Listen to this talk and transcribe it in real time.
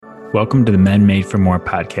Welcome to the Men Made for More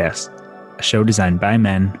podcast, a show designed by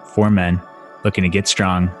men for men looking to get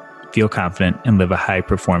strong, feel confident, and live a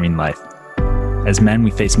high-performing life. As men,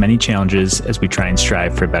 we face many challenges as we try and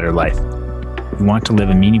strive for a better life. We want to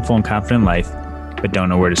live a meaningful and confident life, but don't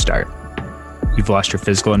know where to start. You've lost your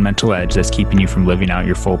physical and mental edge that's keeping you from living out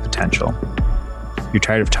your full potential. You're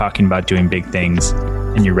tired of talking about doing big things,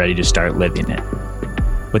 and you're ready to start living it.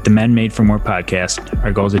 With the Men Made for More podcast,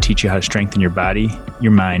 our goal is to teach you how to strengthen your body,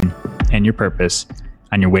 your mind, and your purpose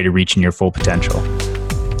on your way to reaching your full potential.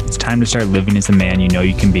 It's time to start living as the man you know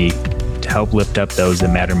you can be to help lift up those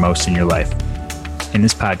that matter most in your life. In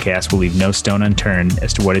this podcast, we'll leave no stone unturned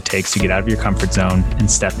as to what it takes to get out of your comfort zone and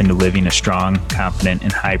step into living a strong, confident,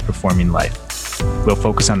 and high-performing life. We'll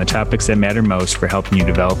focus on the topics that matter most for helping you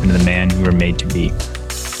develop into the man you were made to be.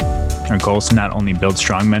 Our goal is to not only build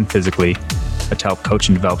strong men physically, but to help coach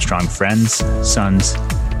and develop strong friends, sons,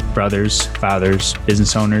 brothers, fathers,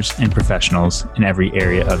 business owners, and professionals in every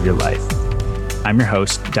area of your life. I'm your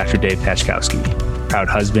host, Dr. Dave Pachkowski, proud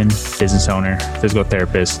husband, business owner, physical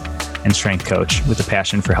therapist, and strength coach with a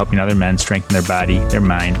passion for helping other men strengthen their body, their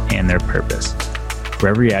mind, and their purpose.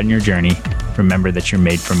 Wherever you're at in your journey, remember that you're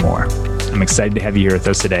made for more. I'm excited to have you here with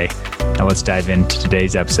us today. Now let's dive into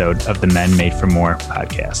today's episode of the Men Made for More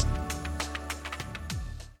podcast.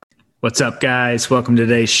 What's up, guys? Welcome to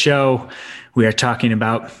today's show. We are talking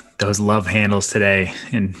about those love handles today,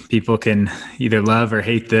 and people can either love or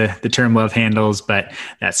hate the term love handles, but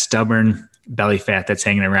that stubborn belly fat that's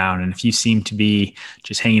hanging around. And if you seem to be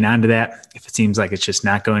just hanging on to that, if it seems like it's just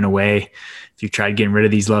not going away, if you've tried getting rid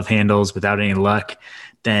of these love handles without any luck,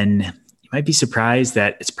 then you might be surprised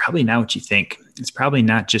that it's probably not what you think. It's probably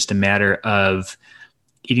not just a matter of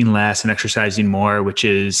eating less and exercising more, which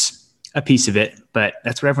is a piece of it, but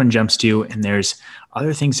that's what everyone jumps to. And there's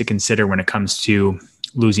other things to consider when it comes to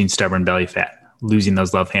losing stubborn belly fat, losing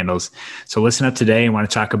those love handles. So listen up today. I want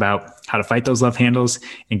to talk about how to fight those love handles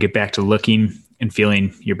and get back to looking and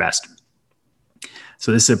feeling your best.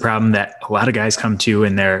 So this is a problem that a lot of guys come to,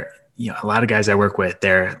 and a lot of guys I work with,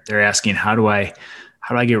 they're asking, how do I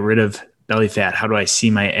get rid of belly fat? How do I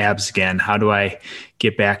see my abs again? How do I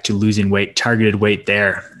get back to losing weight, targeted weight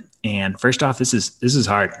there? And first off, this is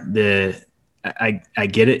hard. I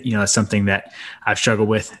get it. It's something that I've struggled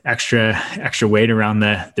with, extra weight around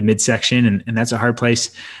the midsection. And that's a hard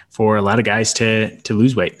place for a lot of guys to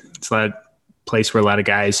lose weight. It's a place where a lot of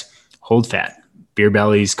guys hold fat, beer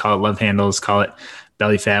bellies, call it love handles, call it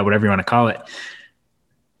belly fat, whatever you want to call it.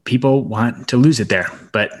 People want to lose it there,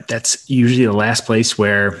 but that's usually the last place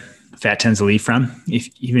where fat tends to leave from.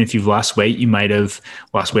 Even if you've lost weight, you might have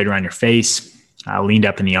lost weight around your face, leaned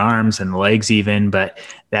up in the arms and the legs even, but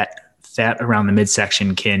that fat around the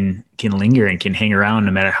midsection can linger and can hang around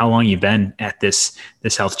no matter how long you've been at this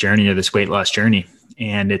health journey or this weight loss journey.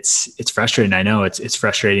 And it's frustrating. I know it's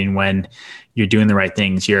frustrating when you're doing the right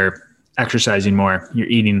things, you're exercising more, you're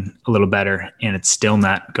eating a little better, and it's still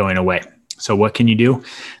not going away. So what can you do?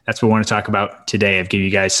 That's what we want to talk about today. I've given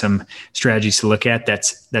you guys some strategies to look at.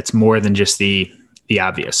 That's more than just the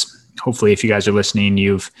obvious. Hopefully, if you guys are listening,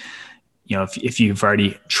 if you've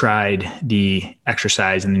already tried the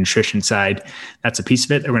exercise and the nutrition side, that's a piece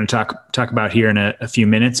of it that we're going to talk about here in a few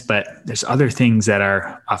minutes. But there's other things that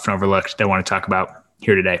are often overlooked that I want to talk about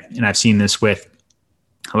here today. And I've seen this with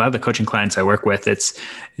a lot of the coaching clients I work with.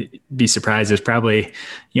 Be surprised. There's probably,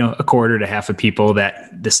 a quarter to half of people that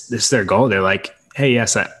this is their goal. They're like, hey,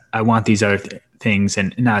 yes, I want these other things,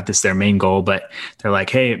 and not this their main goal, but they're like,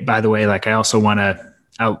 hey, by the way, like I also want to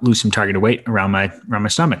lose some targeted weight around my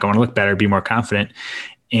stomach. I want to look better, be more confident.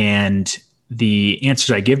 And the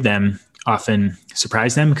answers I give them often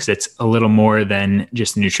surprise them because it's a little more than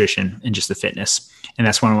just the nutrition and just the fitness. And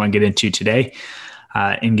that's what I want to get into today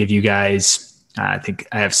and give you guys, I think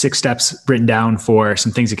I have 6 steps written down for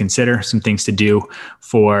some things to consider, some things to do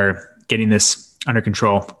for getting this under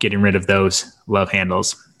control, getting rid of those love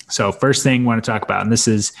handles. So first thing I want to talk about, and this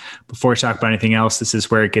is before I talk about anything else, this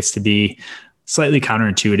is where it gets to be slightly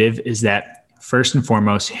counterintuitive, is that first and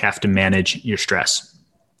foremost, you have to manage your stress.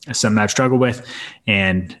 It's something I've struggled with,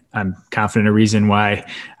 and I'm confident a reason why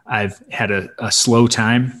I've had a slow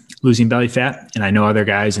time losing belly fat. And I know other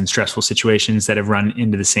guys in stressful situations that have run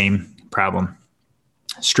into the same problem.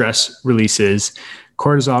 Stress releases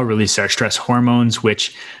cortisol, releases our stress hormones,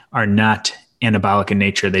 which are not anabolic in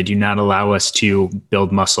nature. They do not allow us to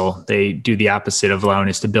build muscle. They do the opposite of allowing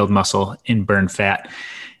us to build muscle and burn fat.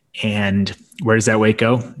 And where does that weight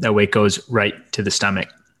go? That weight goes right to the stomach.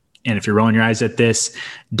 And if you're rolling your eyes at this,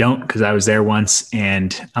 don't, because I was there once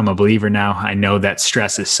and I'm a believer now. I know that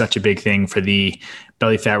stress is such a big thing for the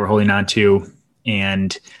belly fat we're holding on to.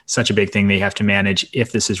 and such a big thing that you have to manage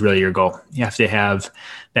if this is really your goal. You have to have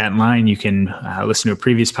that in line. You can listen to a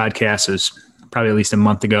previous podcast. It was probably at least a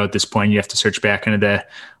month ago at this point. You have to search back into the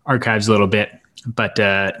archives a little bit. But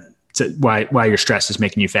why your stress is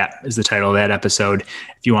making you fat is the title of that episode.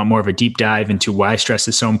 If you want more of a deep dive into why stress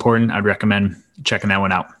is so important, I'd recommend checking that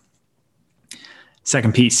one out.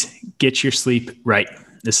 Second piece, get your sleep right.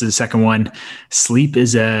 This is the second one. Sleep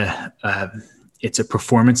is it's a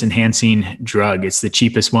performance enhancing drug. It's the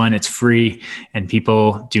cheapest one. It's free, and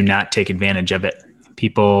people do not take advantage of it.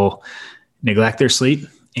 People neglect their sleep,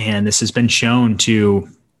 and this has been shown to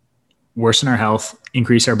worsen our health,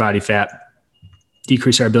 increase our body fat,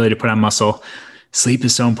 decrease our ability to put on muscle. Sleep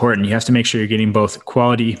is so important. You have to make sure you're getting both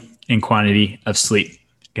quality and quantity of sleep.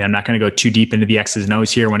 Again, I'm not going to go too deep into the X's and O's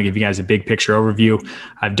here. I want to give you guys a big picture overview.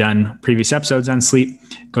 I've done previous episodes on sleep.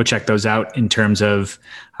 Go check those out in terms of,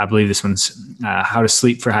 I believe this one's how to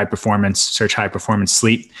sleep for high performance. Search high performance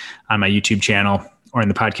sleep on my YouTube channel or in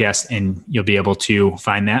the podcast, and you'll be able to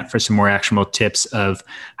find that for some more actionable tips of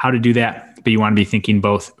how to do that. But you want to be thinking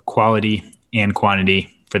both quality and quantity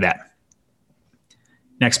for that.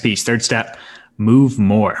 Next piece, third step, move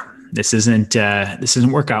more. This isn't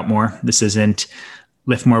work out more. This isn't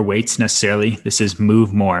lift more weights necessarily. This is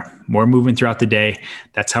move more movement throughout the day.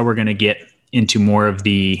 That's how we're going to get into more of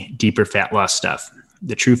the deeper fat loss stuff.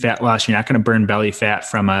 The true fat loss, you're not going to burn belly fat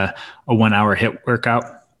from a 1 hour HIIT workout,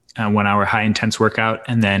 a 1 hour high intense workout,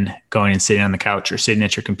 and then going and sitting on the couch or sitting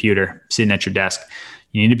at your computer, sitting at your desk.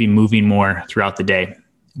 You need to be moving more throughout the day.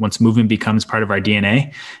 Once movement becomes part of our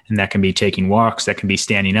DNA, and that can be taking walks, that can be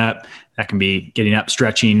standing up, that can be getting up,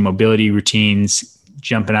 stretching, mobility routines,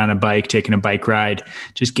 jumping on a bike, taking a bike ride,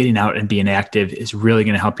 just getting out and being active is really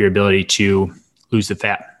going to help your ability to lose the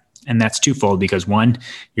fat. And that's twofold, because one,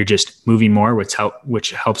 you're just moving more,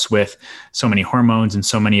 which helps with so many hormones and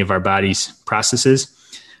so many of our body's processes.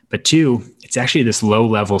 But two, it's actually this low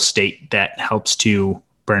level state that helps to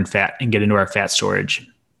burn fat and get into our fat storage.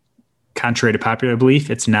 Contrary to popular belief,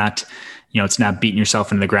 it's not beating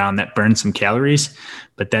yourself into the ground that burns some calories,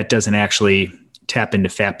 but that doesn't actually tap into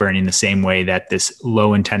fat burning the same way that this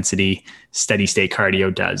low intensity, steady state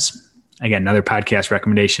cardio does. Again, another podcast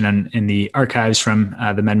recommendation in the archives from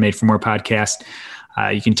the Men Made for More podcast.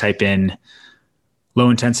 You can type in low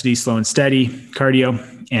intensity, slow and steady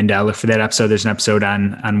cardio, and look for that episode. There's an episode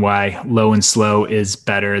on why low and slow is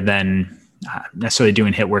better than necessarily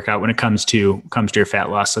doing HIIT workout when it comes to your fat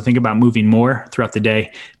loss. So think about moving more throughout the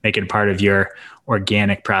day, make it a part of your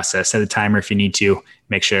organic process. Set a timer if you need to.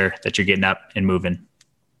 Make sure that you're getting up and moving.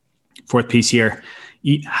 Fourth piece here,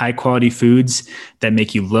 eat high quality foods that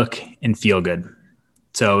make you look and feel good.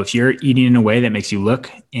 So if you're eating in a way that makes you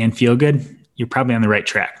look and feel good, you're probably on the right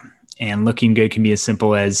track. And looking good can be as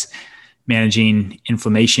simple as managing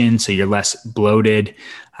inflammation, so you're less bloated.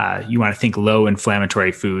 You want to think low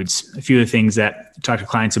inflammatory foods. A few of the things that I talk to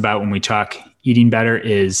clients about when we talk eating better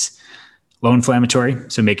is low inflammatory.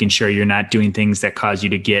 So making sure you're not doing things that cause you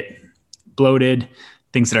to get bloated,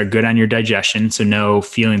 things that are good on your digestion. So no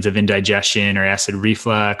feelings of indigestion or acid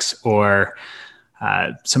reflux or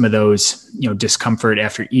some of those, discomfort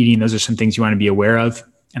after eating. Those are some things you want to be aware of.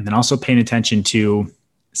 And then also paying attention to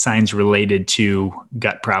signs related to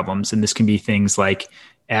gut problems. And this can be things like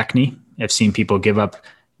acne. I've seen people give up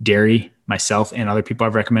dairy, myself and other people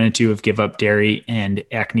I've recommended to have give up dairy, and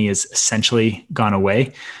acne has essentially gone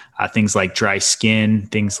away. Things like dry skin,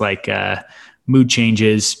 things like mood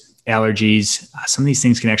changes, allergies. Some of these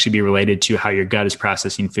things can actually be related to how your gut is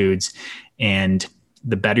processing foods. And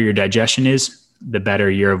the better your digestion is, the better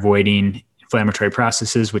you're avoiding inflammatory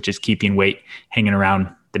processes, which is keeping weight hanging around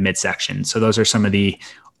the midsection. So those are some of the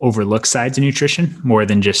overlooked sides of nutrition, more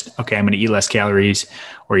than just, okay, I'm going to eat less calories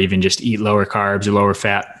or even just eat lower carbs or lower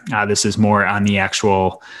fat. This is more on the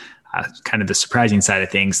actual kind of the surprising side of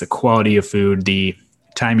things, the quality of food, the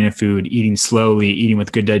timing of food, eating slowly, eating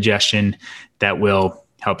with good digestion that will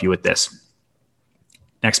help you with this.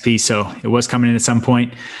 Next piece. So it was coming in at some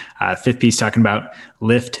point. Fifth piece, talking about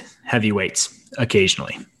lift heavy weights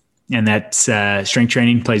occasionally. And that's strength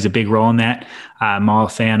training plays a big role in that. I'm all a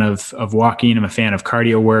fan of walking. I'm a fan of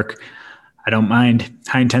cardio work. I don't mind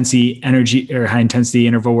high intensity energy or high intensity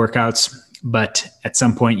interval workouts, but at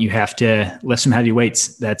some point you have to lift some heavy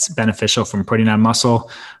weights. That's beneficial from putting on muscle,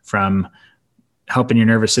 from helping your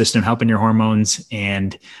nervous system, helping your hormones,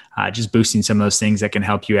 and just boosting some of those things that can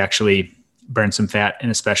help you actually burn some fat, and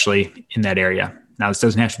especially in that area. Now, this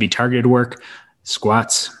doesn't have to be targeted work.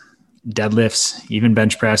 Squats, deadlifts, even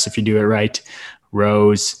bench press if you do it right,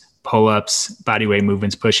 rows, pull-ups, body weight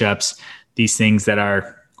movements, push-ups, these things that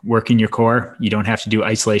are working your core. You don't have to do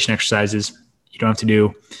isolation exercises. You don't have to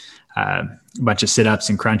do a bunch of sit-ups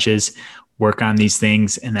and crunches, work on these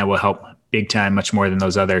things, and that will help big time, much more than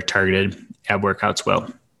those other targeted ab workouts will.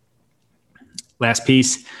 Last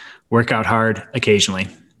piece, work out hard occasionally.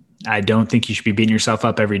 I don't think you should be beating yourself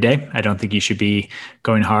up every day. I don't think you should be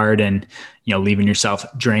going hard and, leaving yourself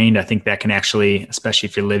drained. I think that can actually, especially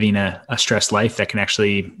if you're living a stressed life, that can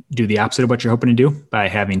actually do the opposite of what you're hoping to do by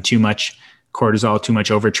having too much cortisol, too much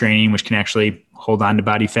overtraining, which can actually hold on to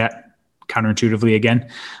body fat counterintuitively again.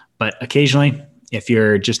 But occasionally, if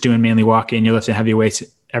you're just doing mainly walking, you're lifting heavy weights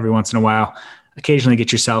every once in a while, occasionally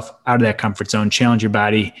get yourself out of that comfort zone, challenge your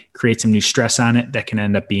body, create some new stress on it that can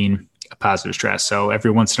end up being a positive stress. So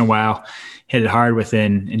every once in a while, hit it hard with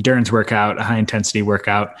an endurance workout, a high intensity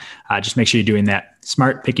workout. Just make sure you're doing that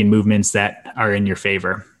smart, picking movements that are in your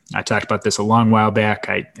favor. I talked about this a long while back.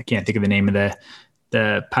 I can't think of the name of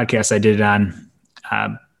the podcast I did it on.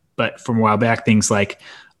 But from a while back, things like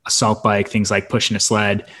a salt bike, things like pushing a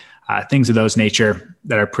sled, things of those nature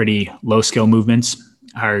that are pretty low skill movements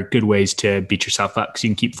are good ways to beat yourself up because you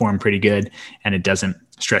can keep form pretty good and it doesn't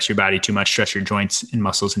stress your body too much, stress your joints and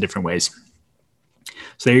muscles in different ways.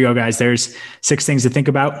 So there you go, guys. There's 6 things to think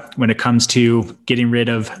about when it comes to getting rid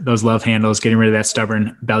of those love handles, getting rid of that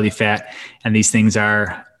stubborn belly fat. And these things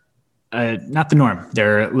are not the norm.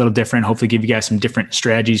 They're a little different. Hopefully give you guys some different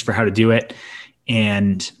strategies for how to do it.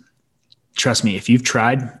 And trust me, if you've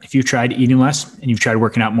tried eating less and you've tried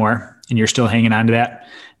working out more and you're still hanging on to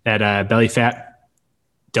that belly fat,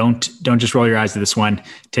 don't just roll your eyes to this one.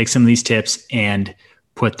 Take some of these tips and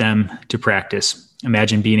put them to practice.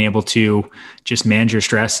 Imagine being able to just manage your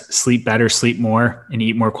stress, sleep better, sleep more, and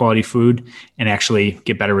eat more quality food and actually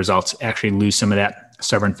get better results, actually lose some of that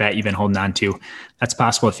stubborn fat you've been holding on to. That's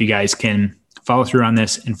possible if you guys can follow through on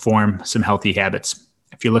this and form some healthy habits.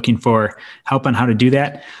 If you're looking for help on how to do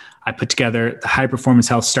that, I put together the High Performance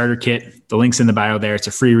Health Starter Kit. The link's in the bio there. It's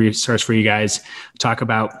a free resource for you guys. Talk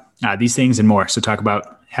about these things and more. So talk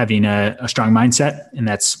about having a strong mindset, and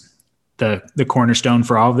that's the cornerstone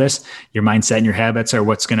for all of this. Your mindset and your habits are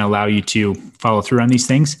what's going to allow you to follow through on these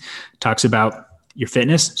things. Talks about your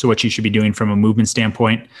fitness, so what you should be doing from a movement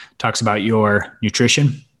standpoint. Talks about your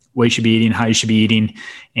nutrition, what you should be eating, how you should be eating,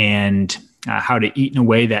 and how to eat in a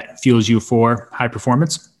way that fuels you for high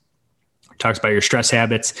performance. Talks about your stress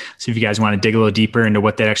habits. So if you guys want to dig a little deeper into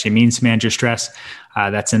what that actually means to manage your stress,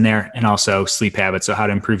 that's in there. And also sleep habits. So how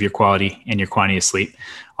to improve your quality and your quantity of sleep.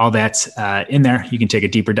 All that's in there. You can take a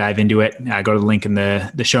deeper dive into it. Go to the link in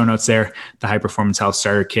the show notes there, the High Performance Health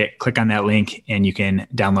Starter Kit. Click on that link and you can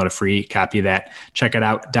download a free copy of that. Check it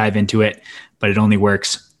out, dive into it, but it only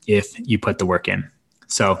works if you put the work in.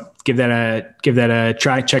 So give that a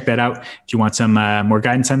try. Check that out if you want some more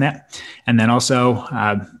guidance on that. And then also,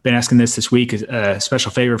 been asking this week, a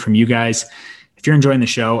special favor from you guys. If you're enjoying the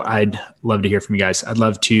show, I'd love to hear from you guys. I'd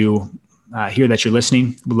love to hear that you're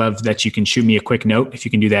listening. Would love that you can shoot me a quick note. If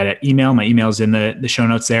you can do that at email, my email is in the show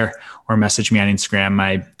notes there, or message me on Instagram,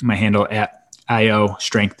 my handle at IO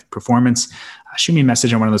Strength Performance. Shoot me a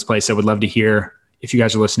message on one of those places. I would love to hear if you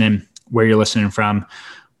guys are listening, where you're listening from,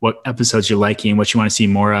 what episodes you're liking, what you want to see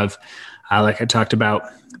more of. Like I talked about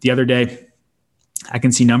the other day, I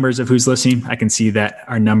can see numbers of who's listening. I can see that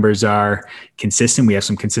our numbers are consistent. We have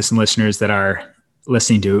some consistent listeners that are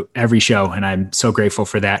listening to every show, and I'm so grateful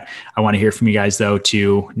for that. I want to hear from you guys, though,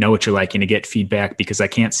 to know what you're liking, to get feedback, because I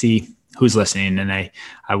can't see who's listening. And I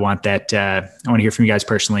want that. I want to hear from you guys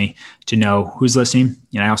personally to know who's listening.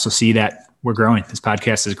 And I also see that we're growing. This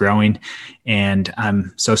podcast is growing, and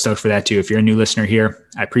I'm so stoked for that too. If you're a new listener here,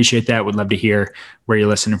 I appreciate that. Would love to hear where you're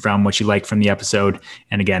listening from, what you like from the episode,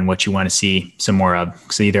 and again, what you want to see some more of.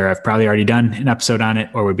 So either I've probably already done an episode on it,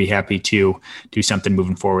 or would be happy to do something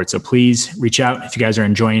moving forward. So please reach out if you guys are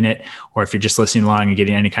enjoying it, or if you're just listening along and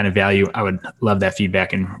getting any kind of value. I would love that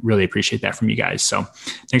feedback and really appreciate that from you guys. So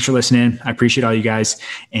thanks for listening. I appreciate all you guys,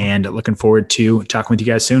 and looking forward to talking with you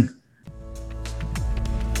guys soon.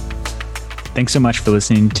 Thanks so much for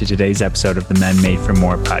listening to today's episode of the Men Made for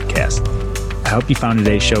More podcast. I hope you found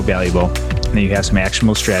today's show valuable and that you have some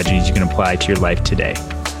actionable strategies you can apply to your life today.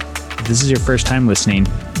 If this is your first time listening,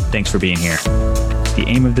 thanks for being here. The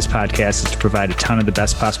aim of this podcast is to provide a ton of the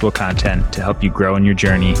best possible content to help you grow in your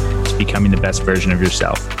journey to becoming the best version of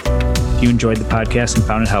yourself. If you enjoyed the podcast and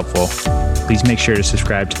found it helpful, please make sure to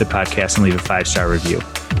subscribe to the podcast and leave a 5-star review.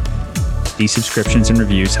 These subscriptions and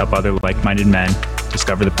reviews help other like-minded men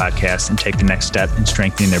discover the podcast and take the next step in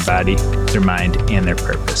strengthening their body, their mind, and their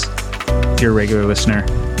purpose. If you're a regular listener,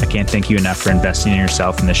 I can't thank you enough for investing in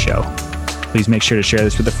yourself in this show. Please make sure to share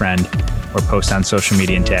this with a friend or post on social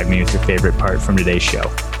media and tag me with your favorite part from today's show.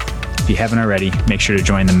 If you haven't already, make sure to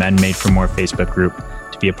join the Men Made for More Facebook group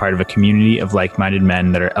to be a part of a community of like-minded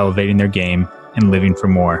men that are elevating their game and living for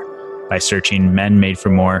more by searching Men Made for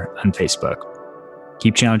More on Facebook.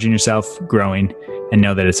 Keep challenging yourself, growing, and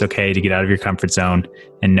know that it's okay to get out of your comfort zone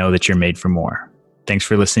and know that you're made for more. Thanks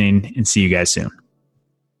for listening, and see you guys soon.